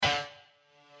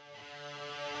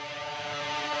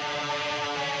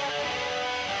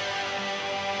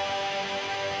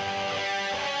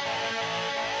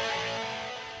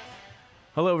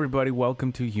Hello, everybody.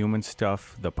 Welcome to Human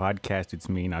Stuff, the podcast. It's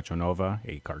me, Nacho Nova,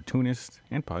 a cartoonist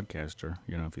and podcaster,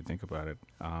 if you think about it.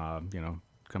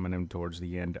 Coming in towards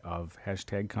the end of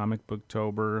hashtag Comic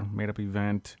Booktober, made-up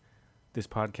event. This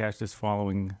podcast is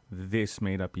following this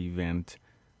made-up event.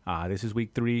 This is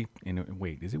week 3.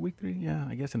 Wait, is it week 3? Yeah,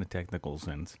 I guess in a technical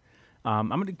sense. I'm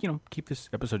going to, keep this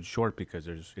episode short because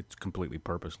it's completely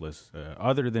purposeless,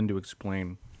 other than to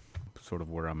explain sort of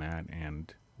where I'm at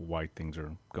and why things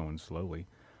are going slowly.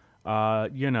 I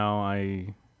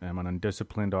am an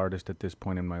undisciplined artist at this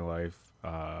point in my life.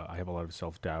 I have a lot of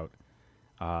self-doubt.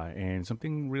 And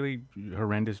something really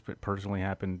horrendous personally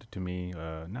happened to me.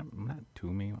 Not to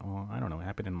me. I don't know. It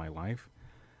happened in my life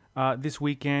this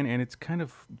weekend, and it's kind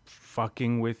of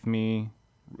fucking with me.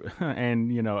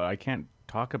 And, I can't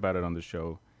talk about it on the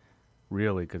show,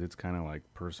 really, because it's kind of like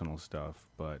personal stuff.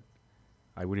 But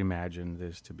I would imagine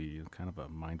this to be kind of a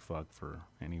mindfuck for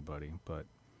anybody, but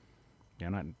yeah,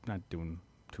 I'm not doing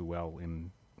too well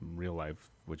in real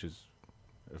life, which is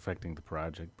affecting the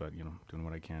project, but, doing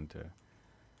what I can to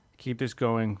keep this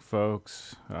going,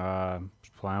 folks.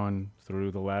 Plowing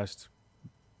through the last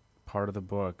part of the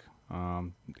book.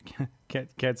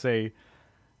 Can't say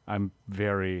I'm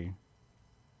very,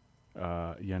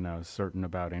 certain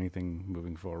about anything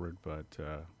moving forward, but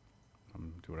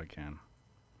I'm do what I can.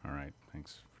 All right,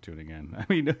 thanks for tuning in. I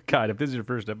mean, God, if this is your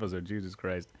first episode, Jesus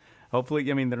Christ. Hopefully,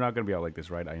 they're not going to be out like this,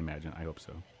 right? I imagine. I hope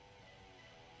so.